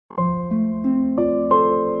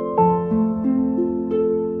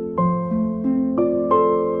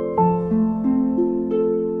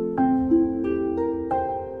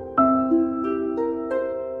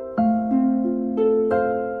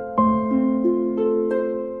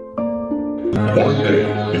One day,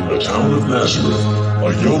 in the town of Nazareth,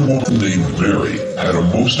 a young woman named Mary had a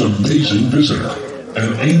most amazing visitor,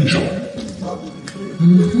 an angel.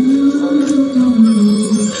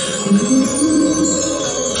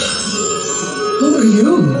 Who are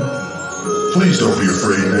you? Please don't be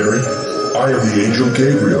afraid, Mary. I am the angel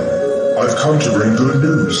Gabriel. I've come to bring good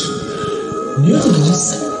news.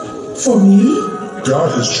 News? For me?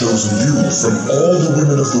 God has chosen you from all the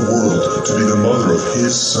women of the world to be the mother of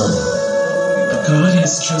His Son. God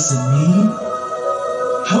has chosen me?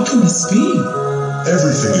 How can this be?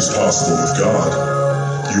 Everything is possible with God.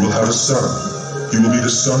 You will have a son. He will be the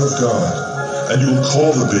Son of God. And you will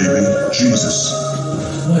call the baby Jesus.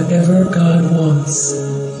 Whatever God wants,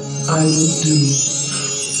 I will do.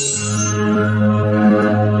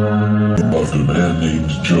 Loved a man named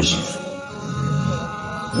Joseph.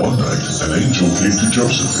 One night, an angel came to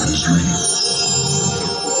Joseph in his dream.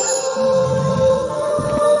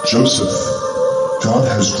 Joseph, God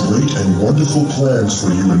has great and wonderful plans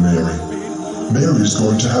for you and Mary. Mary is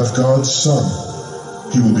going to have God's son.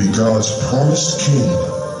 He will be God's promised king.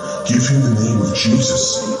 Give him the name of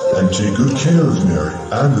Jesus, and take good care of Mary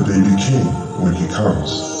and the baby king when he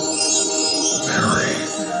comes. Mary.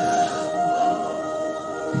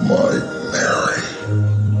 My Mary.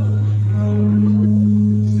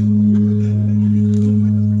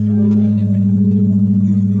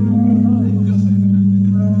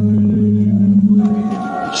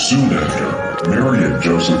 Soon after, Mary and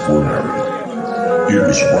Joseph were married. It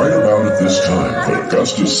was right about at this time that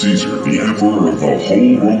Augustus Caesar, the emperor of the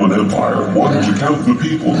whole Roman Empire, wanted to count the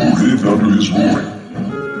people who lived under his ruling.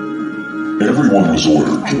 Everyone was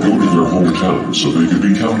ordered to go to their hometown so they could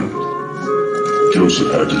be counted.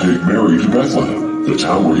 Joseph had to take Mary to Bethlehem, the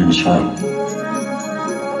town where he was from.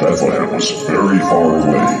 Bethlehem was very far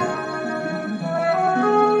away.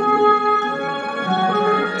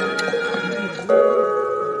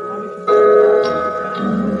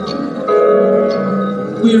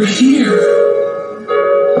 We're here.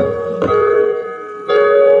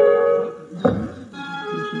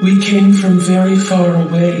 We came from very far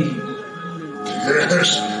away. Yes,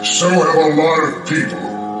 so have a lot of people.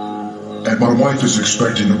 And my wife is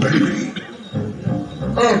expecting a baby.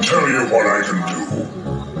 I'll tell you what I can do.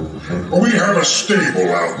 We have a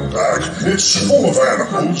stable out back. It's full of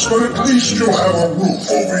animals, but at least you'll have a roof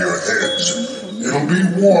over your heads. It'll be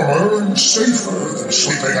warmer and safer than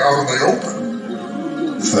sleeping out in the open.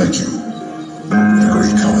 Thank you.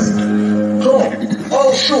 Very kind. Come,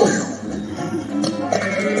 I'll show you.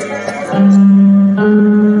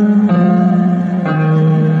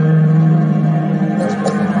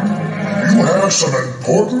 You have some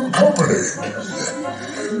important company.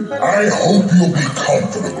 I hope you'll be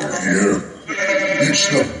comfortable here. It's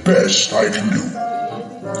the best I can do.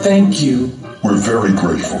 Thank you. We're very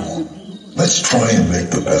grateful. Let's try and make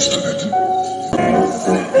the best of it.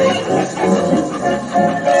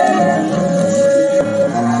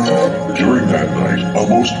 During that night, a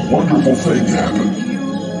most wonderful thing happened.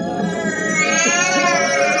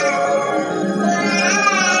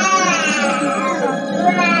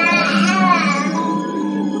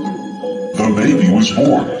 The baby was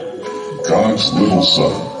born, God's little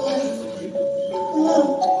son.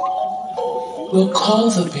 We'll call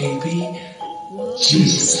the baby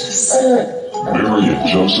Jesus. Mary and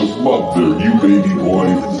Joseph loved their new baby boy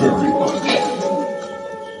very much.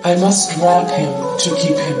 I must wrap him to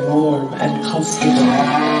keep him warm and comfortable.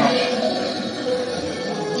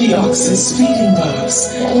 The ox's feeding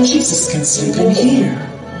box. Jesus can sleep in here.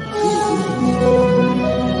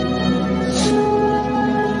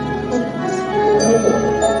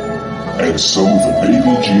 And so the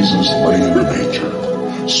baby Jesus lay in the manger,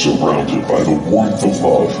 surrounded by the warmth of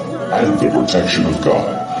love and the protection of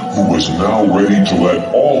God, who was now ready to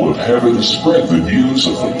let all of heaven spread the news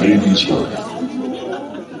of the baby's birth.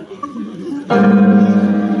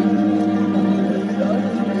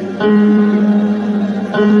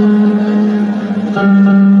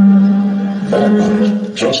 That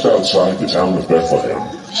night, just outside the town of Bethlehem,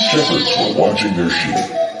 shepherds were watching their sheep.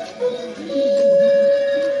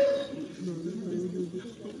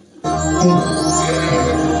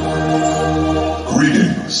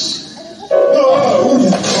 Greetings.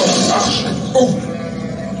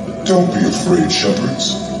 Don't be afraid,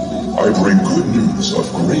 shepherds. I bring good news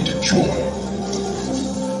of great joy.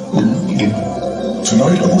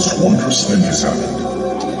 Tonight a most wondrous thing has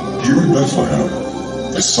happened. Here in Bethlehem,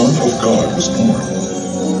 the Son of God was born.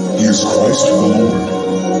 He is Christ the Lord,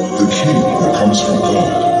 the King that comes from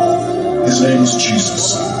God. His name is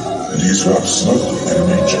Jesus, and he is wrapped snugly in a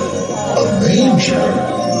manger. A manger?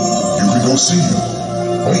 You can go see him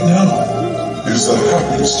right now. is the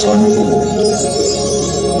happiest time of the world.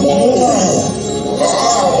 Whoa!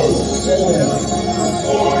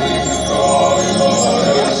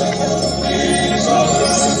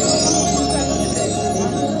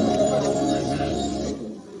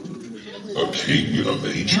 A king in a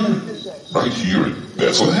manger? Right here in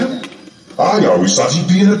Bethlehem? I always thought he'd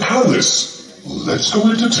be in a palace. Let's go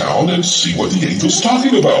into town and see what the angel's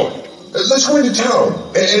talking about. Let's go into town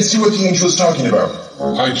and see what the angel is talking about.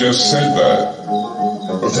 I just said that.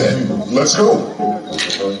 Then, let's go.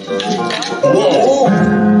 Whoa!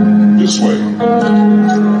 This way.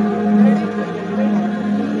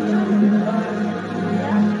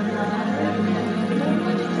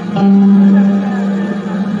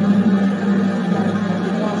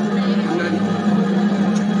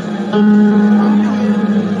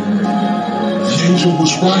 The angel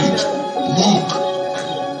was right. Look.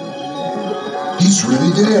 He's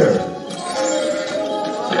really there.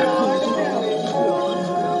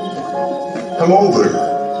 Hello there.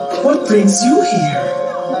 What brings you here?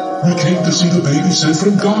 We came to see the baby sent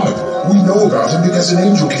from God. We know about him because an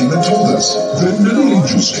angel came and told us. Then many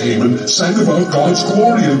angels came and sang about God's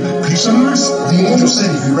glory and peace on earth. The angel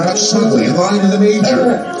said he'd be wrapped snugly and lying in the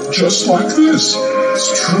manger. Just like this. It's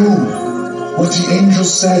true. What the angel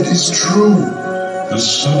said is true. The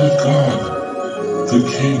Son of God, the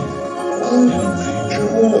King, in a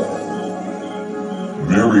manger.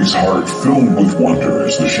 Mary's heart filled with wonder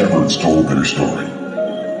as the shepherds told their story.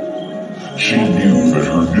 She knew that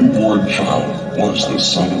her newborn child was the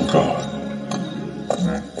Son of God.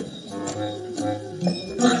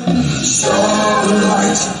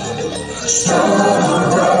 Starlight,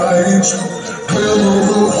 starlight, glimmer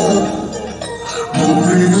of hope,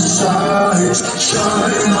 glory in sight,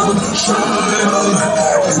 shine on,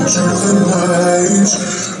 into the night,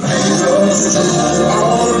 lead us to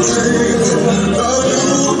our King, the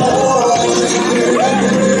newborn King.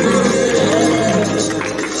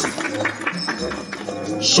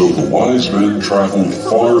 So the wise men traveled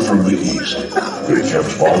far from the east. They kept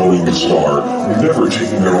following the star, never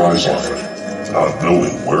taking their eyes off it, not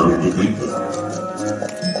knowing where it would lead them.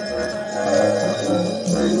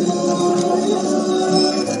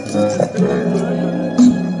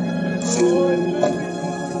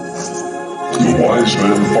 The wise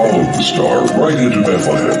men followed the star right into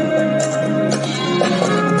Bethlehem.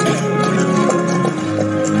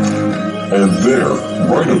 And there,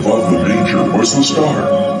 right above the manger, was the star.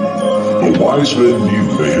 The wise men knew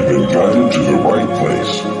they had been guided to the right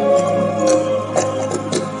place.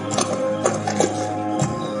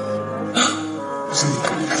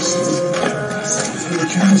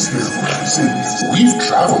 We've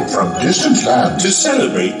traveled from distant land to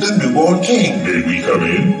celebrate the newborn king. May we come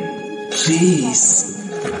in? Please.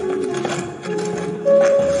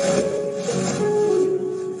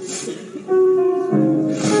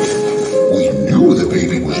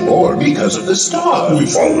 Because of the star. We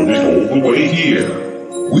followed it all the way here.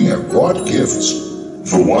 We have brought gifts.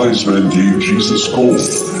 The wise men gave Jesus gold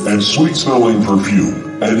and sweet-smelling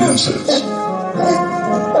perfume and incense.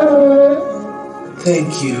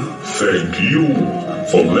 Thank you. Thank you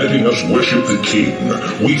for letting us worship the King.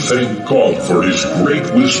 We thank God for his great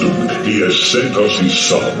wisdom. He has sent us his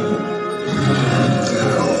Son.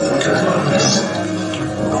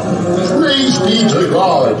 Praise be to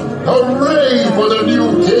God! Hooray for the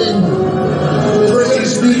new king!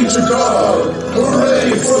 Praise be to God!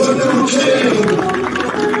 Hooray for the new king!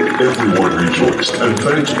 Everyone rejoiced and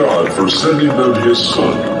thanked God for sending them his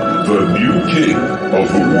Son, the new King of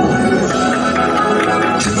the world.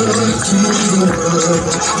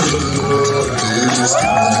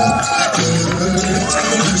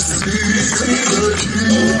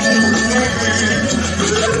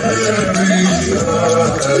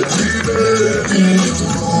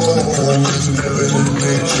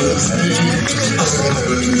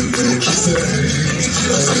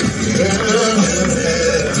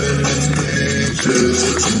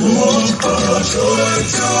 Joy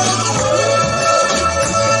to the world.